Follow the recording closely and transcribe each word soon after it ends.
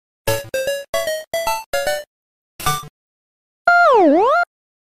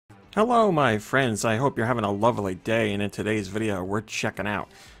Hello my friends, I hope you're having a lovely day, and in today's video we're checking out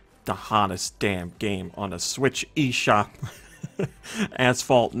the hottest damn game on the Switch eShop,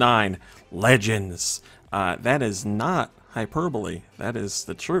 Asphalt 9 Legends. That is not hyperbole, that is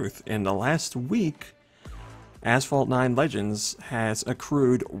the truth. In the last week, Asphalt 9 Legends has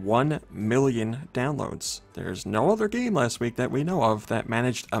accrued 1 million downloads. There's no other game last week that we know of that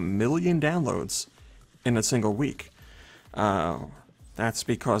managed 1 million downloads in a single week. That's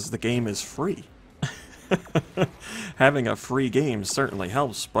because the game is free. Having a free game certainly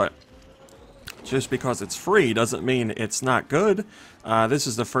helps, but just because it's free doesn't mean it's not good. This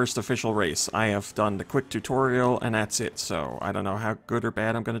is the first official race. I have done the quick tutorial and that's it, so I don't know how good or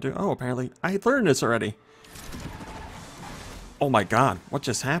bad I'm going to do. Oh, apparently I learned this already. Oh my god, what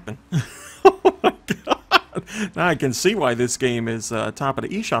just happened? Oh my god. Now I can see why this game is top of the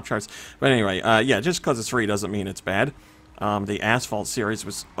eShop charts. But anyway, yeah, just because it's free doesn't mean it's bad. The Asphalt series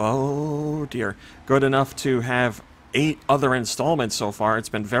was, oh dear, good enough to have 8 other installments so far. It's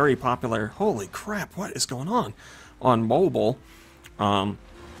been very popular. Holy crap, what is going on mobile?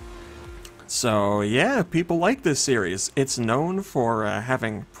 So yeah, people like this series. It's known for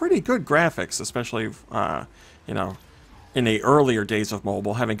having pretty good graphics, especially, you know, in the earlier days of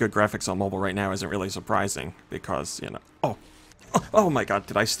mobile. Having good graphics on mobile right now isn't really surprising because, you know, oh my god,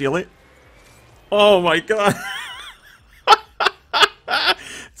 did I steal it? Oh my god.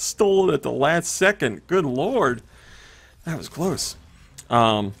 Stole it at the last second. Good lord. That was close.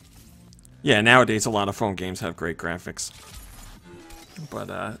 Yeah, nowadays a lot of phone games have great graphics.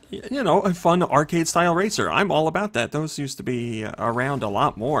 But, you know, a fun arcade-style racer. I'm all about that. Those used to be around a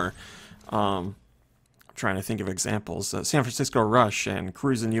lot more. I'm trying to think of examples. San Francisco Rush and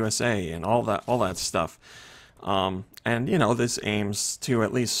Cruisin' USA and all that stuff. And, you know, this aims to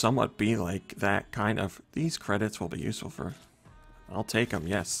at least somewhat be like that kind of... These credits will be useful for... I'll take them,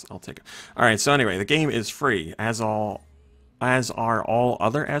 yes, I'll take them. Alright, so anyway, the game is free, as are all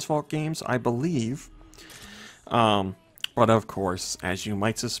other Asphalt games, I believe. But of course, as you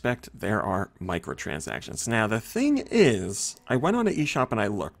might suspect, there are microtransactions. Now, the thing is, I went on the eShop and I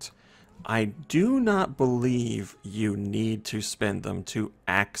looked. I do not believe you need to spend them to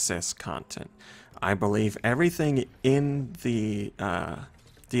access content. I believe everything in the...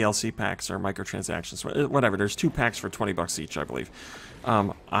 DLC packs or microtransactions, whatever. There's 2 packs for 20 bucks each, I believe.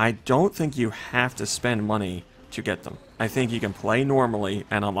 I don't think you have to spend money to get them. I think you can play normally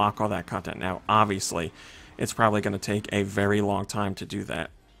and unlock all that content. Now, obviously, it's probably going to take a very long time to do that.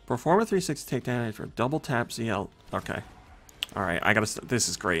 Perform a 360 takedown for double tap ZL. Okay. Alright, I gotta... This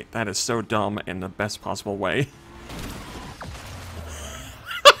is great. That is so dumb in the best possible way.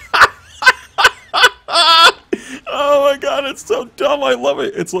 Oh my god, it's so dumb. I love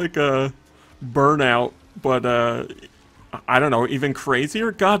it. It's like a Burnout, but I don't know, even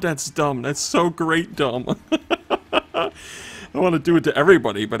crazier? God, that's dumb. That's so great dumb. I want to do it to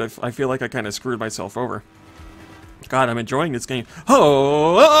everybody, but I feel like I kind of screwed myself over. God, I'm enjoying this game.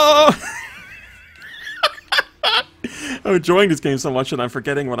 Oh! I'm enjoying this game so much that I'm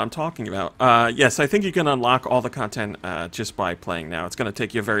forgetting what I'm talking about. Yes, I think you can unlock all the content just by playing now. It's going to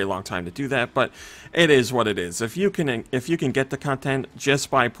take you a very long time to do that, but it is what it is. If you can get the content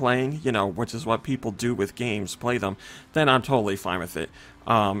just by playing, you know, which is what people do with games, play them, then I'm totally fine with it.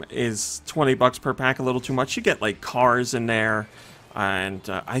 Is 20 bucks per pack a little too much? You get like cars in there, and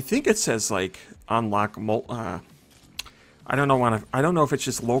I think it says like unlock I don't know if it's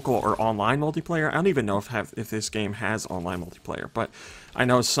just local or online multiplayer. I don't even know if this game has online multiplayer, but I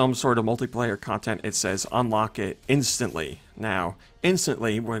know some sort of multiplayer content, it says unlock it instantly. Now,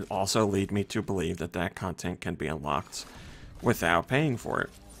 instantly would also lead me to believe that that content can be unlocked without paying for it.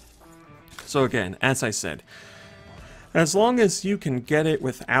 So again, as I said, as long as you can get it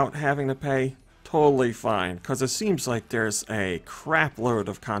without having to pay, totally fine, because it seems like there's a crap load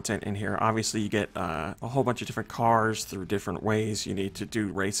of content in here. Obviously, you get a whole bunch of different cars through different ways. You need to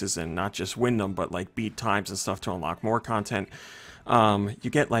do races and not just win them, but like beat times and stuff to unlock more content. You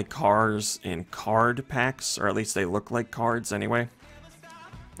get like cars in card packs, or at least they look like cards anyway.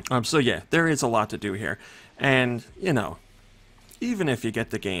 So yeah, there is a lot to do here. And, you know, even if you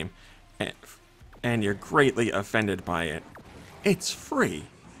get the game and you're greatly offended by it, it's free.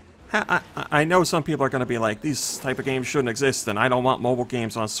 I know some people are going to be like, these type of games shouldn't exist, and I don't want mobile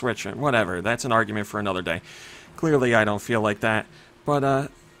games on Switch, and whatever. That's an argument for another day. Clearly, I don't feel like that. But,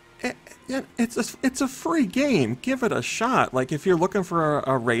 it's a free game. Give it a shot. Like, if you're looking for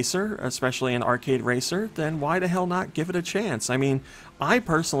a racer, especially an arcade racer, then why the hell not give it a chance? I mean, I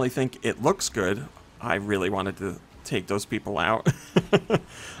personally think it looks good. I really wanted to take those people out.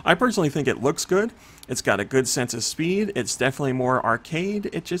 I personally think it looks good. It's got a good sense of speed. It's definitely more arcade.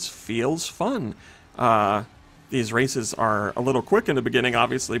 It just feels fun. These races are a little quick in the beginning,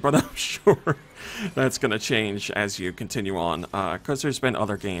 obviously, but I'm sure that's going to change as you continue on, because there's been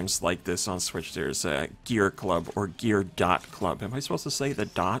other games like this on Switch. There's Gear Club or Gear Dot Club. Am I supposed to say the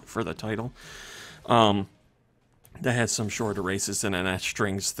dot for the title? That has some shorter races, and then that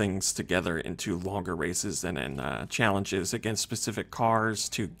strings things together into longer races, and then challenges against specific cars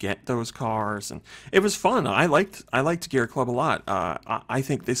to get those cars. And it was fun. I liked Gear Club a lot. I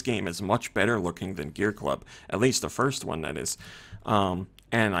think this game is much better looking than Gear Club, at least the first one, that is.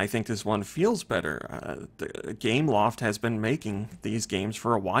 And I think this one feels better. The Gameloft has been making these games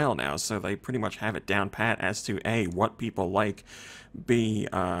for a while now, so they pretty much have it down pat as to A, what people like, B,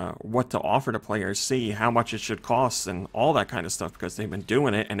 what to offer to players, C, how much it should cost, and all that kind of stuff, because they've been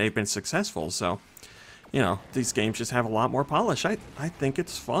doing it and they've been successful. So, you know, these games just have a lot more polish. I think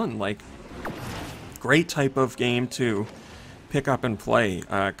it's fun. Like, great type of game to pick up and play,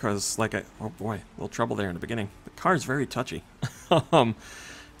 because, like, oh boy, a little trouble there in the beginning. The car's very touchy.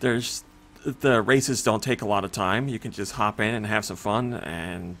 The races don't take a lot of time. You can just hop in and have some fun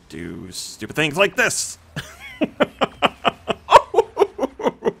and do stupid things like this.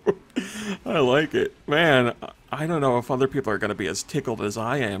 I like it. Man, I don't know if other people are going to be as tickled as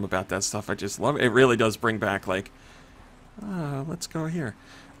I am about that stuff. I just love it. It really does bring back, like, let's go here,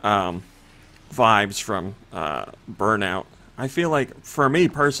 vibes from Burnout. I feel like, for me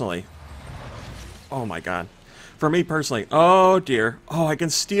personally, oh my god. For me personally, oh dear. Oh, I can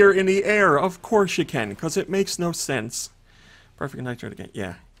steer in the air. Of course you can, because it makes no sense. Perfect Nitro again.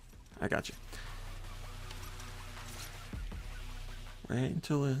 Yeah, I got you. Wait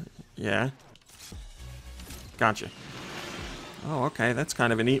until yeah. Gotcha. Oh, okay. That's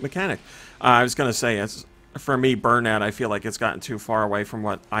kind of a neat mechanic. I was going to say, as for me, Burnout, I feel like it's gotten too far away from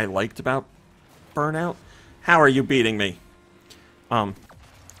what I liked about Burnout. How are you beating me? Oh,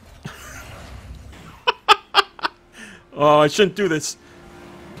 I shouldn't do this.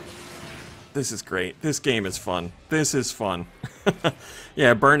 This is great. This game is fun. This is fun.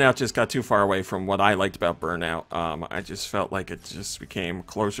 Yeah, Burnout just got too far away from what I liked about Burnout. I just felt like it just became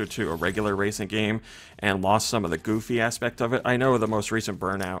closer to a regular racing game and lost some of the goofy aspect of it. I know the most recent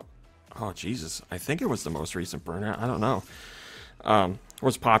Burnout... Oh, Jesus. I think it was the most recent Burnout. I don't know.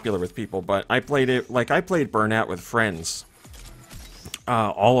 Was popular with people, but I played it... Like, I played Burnout with friends.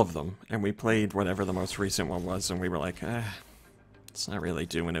 All of them. And we played whatever the most recent one was, and we were like, it's not really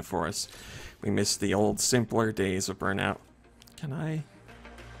doing it for us. We missed the old, simpler days of Burnout. Can I?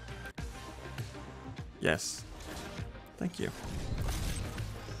 Yes. Thank you.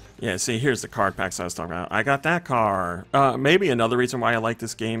 Yeah, see, here's the card packs I was talking about. I got that car. Maybe another reason why I like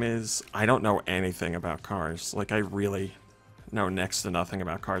this game is I don't know anything about cars. Like, I really know next to nothing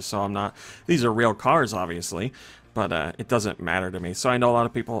about cars, so I'm not... These are real cars, obviously, but it doesn't matter to me. So I know a lot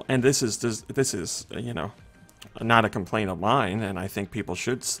of people... And this is you know... not a complaint of mine, and I think people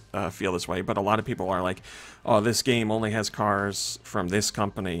should feel this way, but a lot of people are like, oh, this game only has cars from this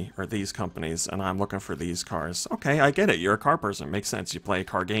company or these companies, and I'm looking for these cars. Okay, I get it. You're a car person. Makes sense. You play a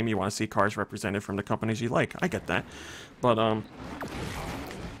car game, you want to see cars represented from the companies you like. I get that. But,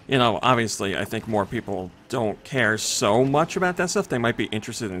 you know, obviously, I think more people don't care so much about that stuff. They might be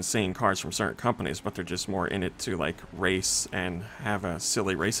interested in seeing cars from certain companies, but they're just more in it to, like, race and have a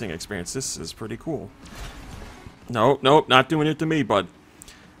silly racing experience. This is pretty cool. Nope, nope, not doing it to me, bud.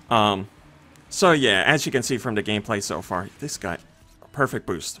 So yeah, as you can see from the gameplay so far, this guy, perfect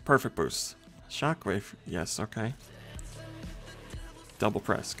boost, perfect boost. Shockwave, yes, okay. Double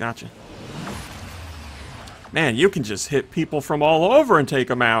press, gotcha. Man, you can just hit people from all over and take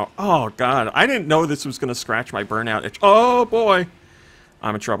them out. Oh god, I didn't know this was gonna scratch my Burnout itch. Oh boy,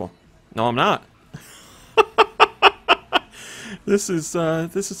 I'm in trouble. No, I'm not. This is,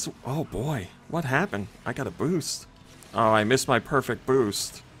 oh boy, what happened? I got a boost. Oh, I missed my perfect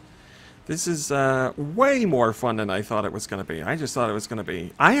boost. This is, way more fun than I thought it was going to be. I just thought it was going to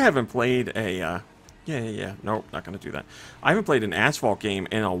be... I haven't played a, yeah, nope, not going to do that. I haven't played an Asphalt game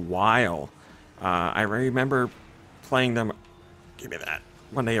in a while. I remember playing them, give me that,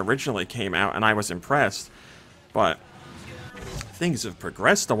 when they originally came out, and I was impressed. But... things have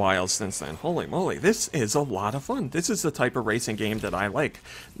progressed a while since then. Holy moly, this is a lot of fun. This is the type of racing game that I like.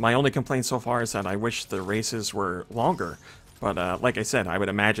 My only complaint so far is that I wish the races were longer. But like I said, I would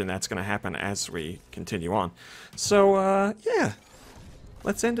imagine that's going to happen as we continue on. So, yeah,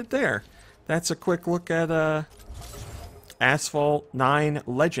 let's end it there. That's a quick look at Asphalt 9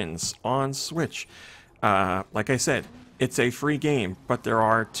 Legends on Switch. Like I said, it's a free game, but there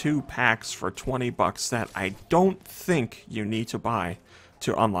are 2 packs for 20 bucks that I don't think you need to buy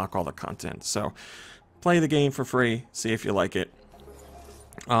to unlock all the content. So play the game for free, see if you like it.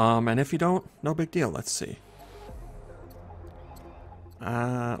 And if you don't, no big deal. Let's see.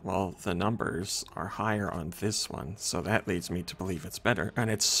 Well, the numbers are higher on this one, so that leads me to believe it's better. And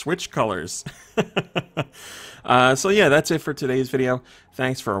it's Switch colors. So yeah, that's it for today's video.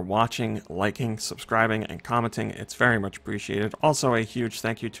 Thanks for watching, liking, subscribing, and commenting. It's very much appreciated. Also, a huge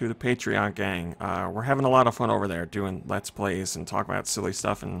thank you to the Patreon gang. We're having a lot of fun over there doing Let's Plays and talk about silly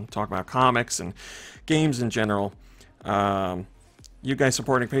stuff and talk about comics and games in general. You guys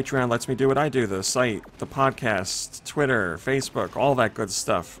supporting Patreon lets me do what I do, the site, the podcast, Twitter, Facebook, all that good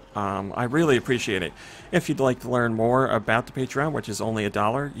stuff. I really appreciate it. If you'd like to learn more about the Patreon, which is only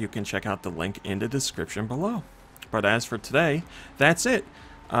 $1, you can check out the link in the description below. But as for today, that's it.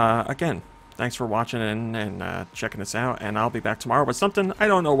 Again, thanks for watching and checking this out, and I'll be back tomorrow with something. I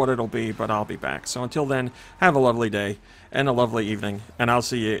don't know what it'll be, but I'll be back. So until then, have a lovely day and a lovely evening, and I'll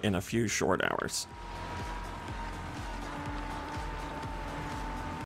see you in a few short hours.